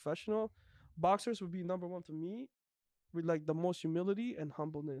that are professional, boxers would be number one for me, with like the most humility and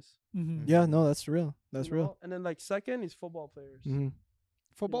humbleness. Mhm. Yeah, no, that's real. That's you real. know? And then like second is football players. Mm-hmm.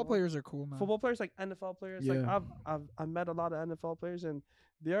 Football know? players are cool, man. Football players, like NFL players, like Yeah. I've met a lot of NFL players, and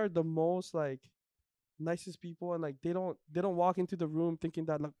they are the most like nicest people, and like they don't walk into the room thinking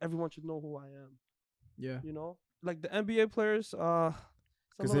that like everyone should know who I am. Yeah. You know, like the NBA players, it's a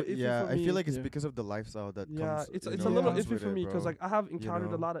Because little iffy for I me. feel like it's Yeah. because of the lifestyle that Yeah, comes. it's you a know, little comes iffy with for it, me because bro. like I have encountered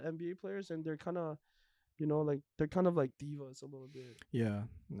know? a lot of NBA players, and they're kind of, like they're kind of like divas a little bit. Yeah.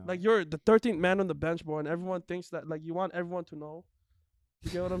 No. Like you're the 13th man on the bench, bro, and everyone thinks that like you want everyone to know. You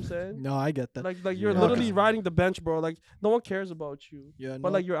get what I'm saying? No, I get that. Like you're Yeah. literally riding the bench, bro. Like no one cares about you. Yeah, But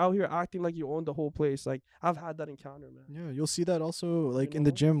no. like you're out here acting like you own the whole place. Like I've had that encounter, man. Yeah, you'll see that also like in the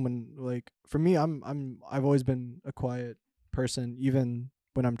know? gym when like for me I've always been a quiet person even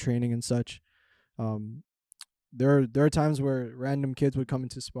when I'm training and such. There are times where random kids would come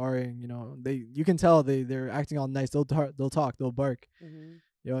into sparring, you can tell they're acting all nice. They'll talk, they'll bark.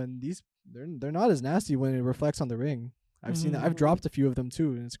 And these they're not as nasty when it reflects on the ring. I've seen that. I've Mhm. dropped a few of them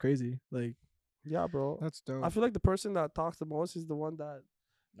too, and it's crazy. Like, Yeah, bro. That's dope. I feel like the person that talks the most is the one that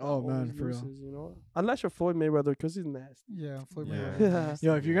oh man, always for real. loses, Unless you're Floyd Mayweather, because he's nasty. yeah, Floyd Yeah. Mayweather. Yeah.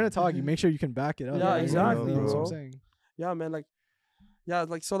 Yo, if you're gonna talk, you make sure you can back it up. Yeah, exactly, That's what I'm bro. saying. Yeah, man. Like, yeah,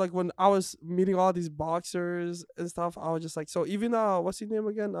 like so, like when I was meeting all these boxers and stuff, I was just like, so even what's his name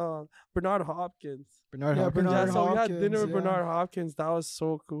again? Bernard Hopkins. Bernard Yeah, Hopkins. Bernard Yeah, so we had dinner Hopkins, with yeah. Bernard Hopkins. That was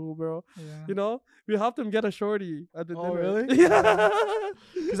so cool, bro. Yeah. We helped him get a shorty at the Oh, dinner. really? Yeah.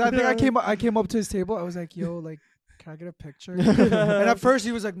 Because I think I came up to his table. I was like, "Yo, like, can I get a picture?" And at first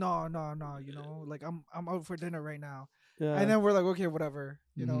he was like, "No, like I'm out for dinner right now." Yeah. And then we're like, "Okay, whatever,"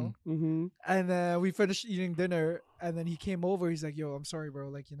 you know. Mm-hmm. And then we finished eating dinner, and then he came over. He's like, "Yo, I'm sorry, bro.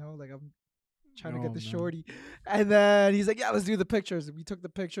 Like, like I'm trying to Oh, get the man. shorty." And then he's like, "Yeah, let's do the pictures." We took the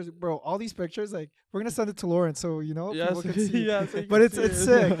pictures, bro. All these pictures, like, we're gonna send it to Lawrence, so people can see. yeah. So you But can it's see it's it.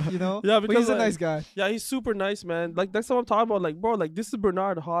 sick, Yeah, But because he's a like, nice guy. Yeah, he's super nice, man. Like that's what I'm talking about. Like, bro, like this is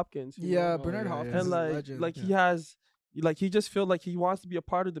Bernard Hopkins. you Yeah, know? Bernard yeah, Hopkins yeah. is And a like, legend. he has, like he just feel like he wants to be a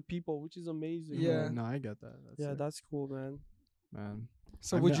part of the people, which is amazing. Yeah. man. No, I get that. That's Yeah, sick, that's cool, man. man.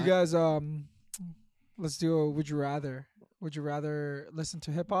 So I'm would not- you guys let's do a would you rather? Would you rather listen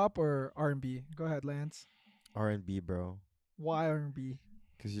to hip hop or R&B? Go ahead, Lance. R&B, bro. Why R&B?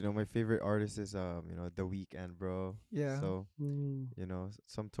 Because my favorite artist is The Weeknd, bro. Yeah. So Mm.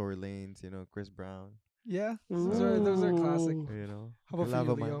 some Tory Lanez, Chris Brown. Yeah. Those are classic. Ooh. How about for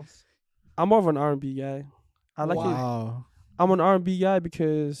Lava you, Leo? Mines. I'm more of an R&B guy. I like it. Wow. I'm an R&B guy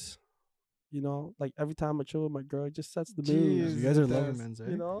because, like every time I chill with my girl, it just sets the mood. Jeez. You guys are It does. lovermans,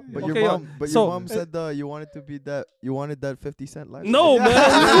 eh? You know, But Okay, your mom, so- your mom said you wanted to be that. You wanted that 50 Cent life. No, man.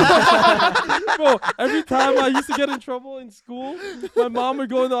 Bro, every time I used to get in trouble in school, my mom would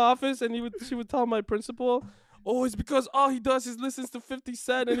go in the office and she would tell my principal, "Oh, it's because all he does is listens to 50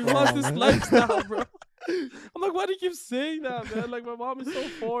 Cent and he wants this man. lifestyle, bro." I'm like, why do you keep saying that, man? Like, my mom is so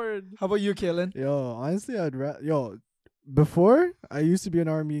foreign. How about you, Kalen? Yo, honestly, before I used to be an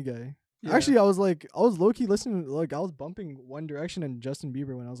R&B guy. Actually, I was low key listening. Like I was bumping One Direction and Justin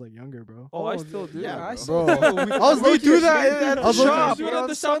Bieber when I was like younger, bro. Oh, I still do. Yeah, I bro. still Bro. do. I was We low-key do that ashamed. at I the was low-key shop. do it on at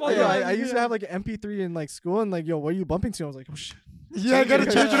the shop all Sunday. the Yeah, time. I used to have like an MP3 in like school, and like, yo, what are you bumping to? I was like, oh shit. Yeah, I gotta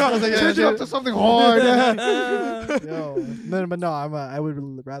change it up. I was like, yeah, Change it up dude. to something hard. Yo, no, I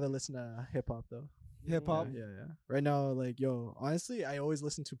would rather listen to hip hop though. Hip hop. Yeah. Right now, like, yo, honestly, I always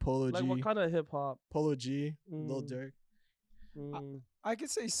listen to Polo Like, G, what kind of hip hop? Lil Durk. I could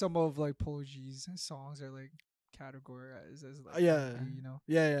say some of like Polo G's songs are like categorized as like Yeah. R&B,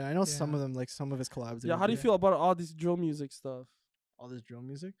 Yeah, I know some Yeah. of them, like some of his collabs. Yeah, how do you feel about all this drill music stuff? all this drill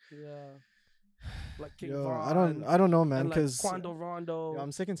music? Yeah. Like King Yo, Von. I don't know, man, and, like, because Quando Rondo.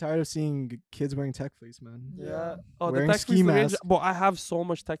 I'm sick and tired of seeing kids wearing tech fleece, man. Yeah. Oh, Wearing the tech ski fleece range. mask. Bro, I have so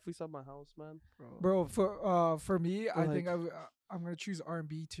much tech fleece at my house, man. Bro, for me, I think Like- I'm gonna choose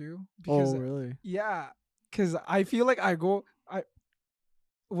R&B too Oh, because really? yeah, because I feel like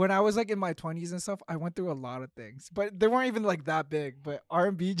when I was like in my 20s and stuff, I went through a lot of things, but they weren't even like that big. But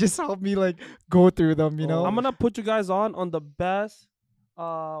R&B just helped me like go through them, you know. I'm gonna put you guys on the best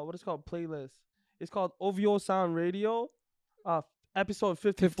what is it called playlist. It's called OVO Sound Radio, episode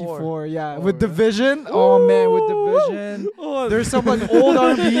 54. 54, yeah, Oh, with really? Division. Oh man, with Division. Oh, There's some like old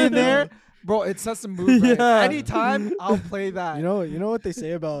R&B in there, bro. It sets the mood. Right? Yeah. Anytime I'll play that. You know what they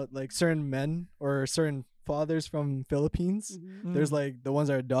say about like certain men or certain fathers from Philippines. Mm-hmm. There's like the ones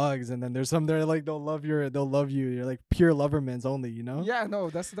that are dogs, and then there's some that are like they'll love you. You're like pure lovermans only, you know. Yeah, no,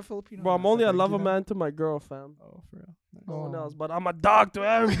 that's the Filipino. Bro, I'm only a aspect, lover you know? man to my girl, fam. Oh, for real. Nice. No one Oh. else, but I'm a dog to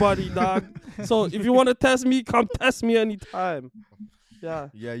everybody, dog. So if you want to test me, come test me anytime. Yeah.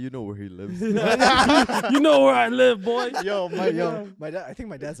 Yeah, you know where he lives. You know where I live, boy. My dad. I think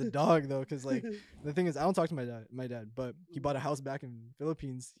my dad's a dog though, because like the thing is, I don't talk to my dad, but he bought a house back in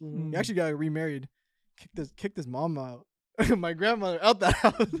Philippines. Mhm. He actually got remarried, kicked his mom out, my grandmother out the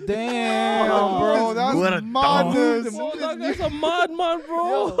house. Damn, Oh, bro, that's what a madness. Oh, that's a madman,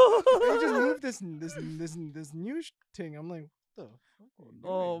 bro. He just moved this new thing. I'm like, what the fuck are you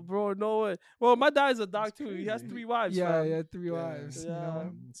Oh, doing? bro, no way. Well, my dad is a dog That's too. He has crazy. 3 wives. Yeah, fam. yeah, 3 wives. Yeah. You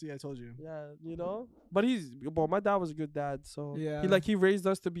know? See, I told you. Yeah, you know. But well, my dad was a good dad, so Yeah. he raised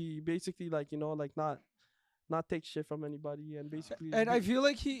us to be basically like, you know, like not take shit from anybody and basically. And I feel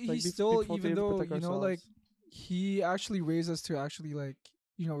like he be still, faithful to even him to though, protect you know, like ourselves. he actually raised us to actually like,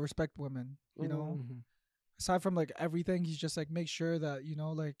 you know, respect women. You know, Mhm. aside from like everything, he's just like make sure that, you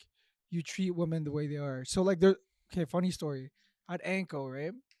know, like you treat women the way they are. So like okay, funny story. At Anko,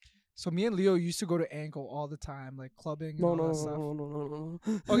 right? So me and Leo used to go to Anko all the time, like clubbing and No, all no, that no, stuff.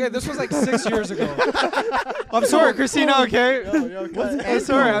 no. Okay, this was like 6 years ago. I'm sorry, Christina. Okay,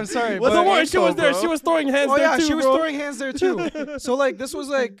 I'm sorry. Well, but- don't worry, she was there. bro? She was throwing hands Oh there yeah, too, she was bro. throwing hands there too. So like this was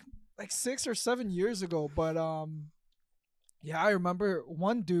like 6 or 7 years ago. But yeah, I remember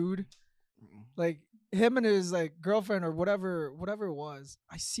one dude, like him and his like girlfriend or whatever it was.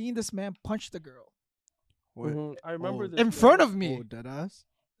 I seen this man punch the girl What? Mhm. I remember Oh. this. in yeah. front of me. Oh, dead ass.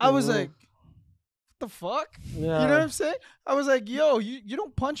 I was Mhm. like, what the fuck? Yeah. You know what I'm saying? I was like, yo, you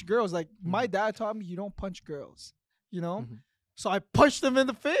don't punch girls. Like my Mm-hmm. dad taught me you don't punch girls. You know? Mhm. So I punched him in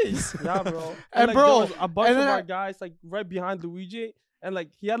the face. Yeah, bro. And like, bro, there was a bunch and of then our I- guys like right behind Luigi, and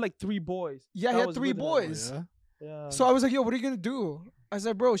like he had like 3 boys. Yeah, he That had was 3 with him. boys. Yeah. Yeah. So I was like, yo, what are you gonna do? I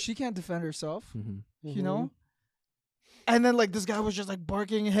said, bro, she can't defend herself. Mhm. You know? And then like this guy was just like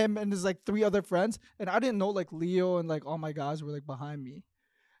barking at him and his like 3 other friends. And I didn't know like Leo and like all my guys were like behind me.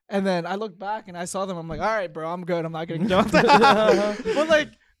 And then I looked back and I saw them. I'm like, all right, bro, I'm good. I'm not getting jumped. But like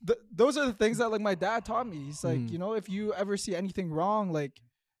those are the things that like my dad taught me. He's like, Mhm. you know, if you ever see anything wrong, like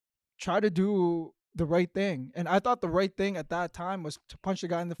try to do the right thing. And I thought the right thing at that time was to punch the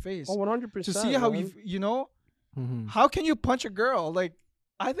guy in the face. Oh, 100%. To see how man. you know, Mhm. how can you punch a girl? Like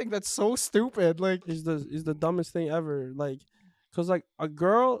I think that's so stupid. Like is the dumbest thing ever. Like, cause like a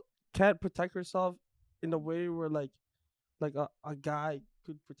girl can't protect herself in a way where like a guy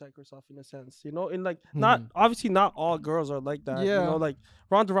could protect herself in a sense, you know. And like not obviously not all girls are like that. You Yeah. know, like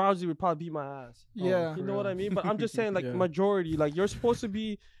Ronda Rousey would probably beat my ass. Yeah. You know what I mean? But I'm just saying like Yeah. majority. Like you're supposed to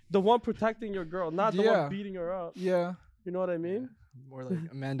be the one protecting your girl, not the Yeah. one beating her up. yeah. You know what I mean? More like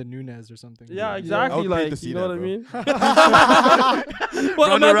Amanda Nunes or something. Yeah, I exactly. would pay to Like see you know that, what bro. I mean? What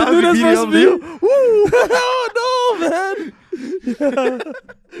Ronda Amanda Rousey Nunes beating versus up me? Leo? Oh no, man.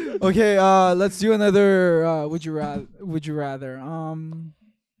 Okay, let's do another would you rather.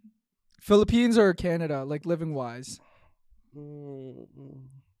 Philippines or Canada, like living wise. Mm.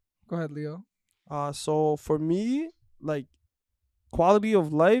 Go ahead, Leo. So for me, like quality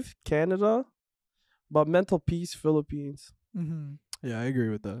of life, Canada, but mental peace, Philippines. Mm-hmm. Yeah, I agree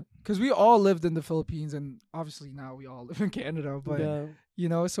with that. Because we all lived in the Philippines, and obviously now we all live in Canada. But Yeah. you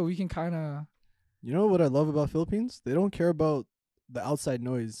know, so we can kind of You know what I love about Philippines? They don't care about the outside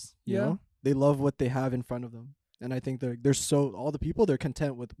noise. You Yeah. know? They love what they have in front of them. And I think they're so all the people they're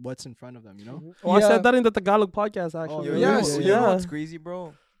content with what's in front of them, you know? Oh, I Yeah. said that in the Tagalog podcast actually. Yo, Yeah, you know yeah. what's crazy,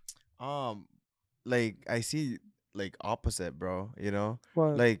 bro? Like I see like opposite, bro. You know,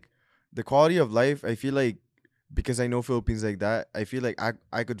 What? like the quality of life. I feel like because I know Philippines like that, I feel like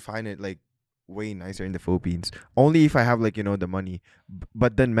I could find it like way nicer in the Philippines. Only if I have like the money.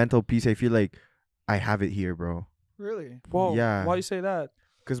 But then mental peace, I feel like I have it here, bro. really. Whoa, yeah. Why you say that?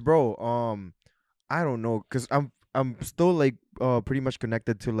 Cause bro, I don't know, cause I'm still like pretty much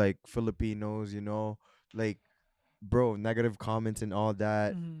connected to like Filipinos, you know, like bro, negative comments and all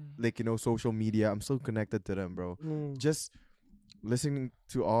that, like social media. I'm still connected to them, bro. Mm. Just listening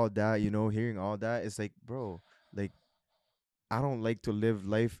to all that, hearing all that, it's like, bro, like I don't like to live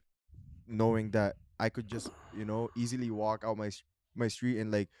life knowing that I could just easily walk out my street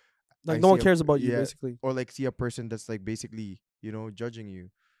and like Like I no one see a- cares about you, yeah, basically. or like see a person that's like basically judging you.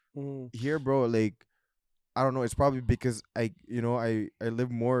 Mm. Here, bro, like I don't know, it's probably because I live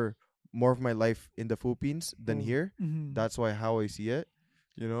more of my life in the Philippines than Mm. here. Mm-hmm. That's why how I see it,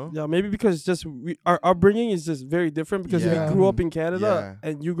 Yeah, maybe because just our upbringing is just very different because Yeah. we grew up in Canada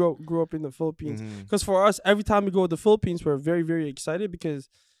and you grew up in the Philippines. Mhm. Because for us, every time we go to the Philippines, we're very, very excited because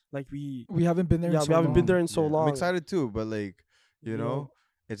like we haven't been there. yeah in so we haven't been long. there in so long. I'm excited too, but like, you You know, know?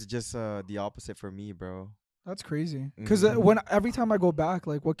 it's just the opposite for me, bro. That's crazy. Because Mhm. when every time I go back,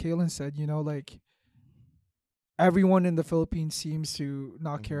 like what Kallen said, you know, like everyone in the Philippines seems to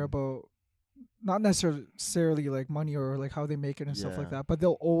not care Mhm. about not necessarily like money or like how they make it and stuff like Yeah. that, but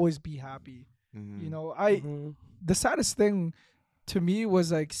they'll always be happy. Mhm. You know, Mhm. the saddest thing to me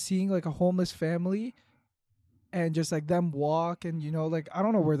was like seeing like a homeless family and just like them walk and you know like I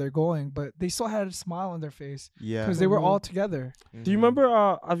don't know where they're going, but they still had a smile on their face Yeah. because they were Mhm. all together. Do you Mhm.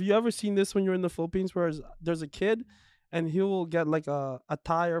 remember? Have you ever seen this when you're in the Philippines, where there's a kid, and he will get like a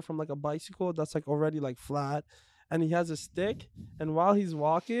tire from like a bicycle that's like already like flat, and he has a stick, and while he's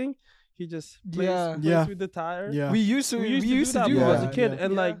walking, he just plays, Yeah. plays Yeah. with the tire. Yeah. We used to We used to do that, do bro, Yeah. as a kid, Yeah.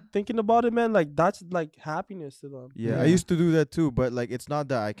 and like Yeah. thinking about it, man, like that's like happiness to them. Yeah, I Yeah. used to do that too, but like it's not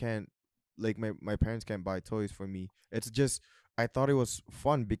that I can't, like my parents can't buy toys for me. It's just I thought it was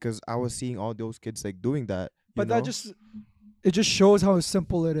fun because I was seeing all those kids like doing that. But you that know? just it just shows how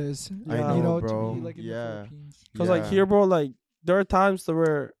simple it is. I Yeah. know, You know, bro. to be like in the Yeah. Philippines. Cause like Yeah. here, bro, like there are times to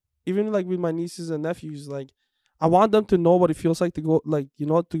where even like with my nieces and nephews, like I want them to know what it feels like to go, like you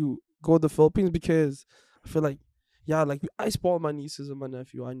know, to go to the Philippines, because I feel like, yeah, like I spoil my nieces and my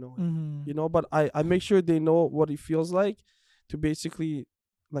nephew. I know it, Mm-hmm. you know, but I make sure they know what it feels like to basically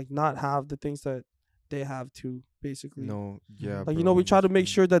like not have the things that they have to basically. No, yeah, Like you know, we bro, try to that's make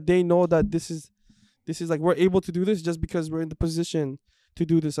true. sure that they know that this is like we're able to do this just because we're in the position to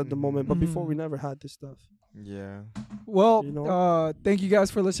do this at the moment. But before we Mhm. never had this stuff. Yeah. Well, You know? thank you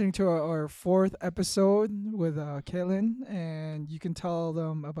guys for listening to our fourth episode with Kallen, and you can tell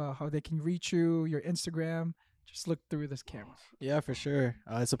them about how they can reach you, your Instagram. Just look through this camera. Yeah, for sure.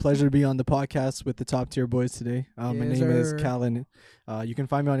 It's a pleasure to be on the podcast with the top tier boys today. My Yes, name is sir. Callen. You can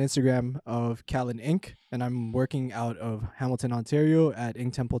find me on Instagram of KallenInk, and I'm working out of Hamilton, Ontario at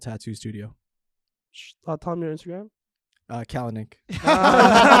Ink Temple Tattoo Studio. Tell me your Instagram. KallenInk.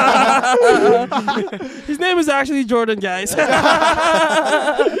 His name is actually Jordan, guys. All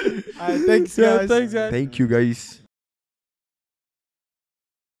right, thanks, Yeah, guys. thanks, guys. Thank you, guys.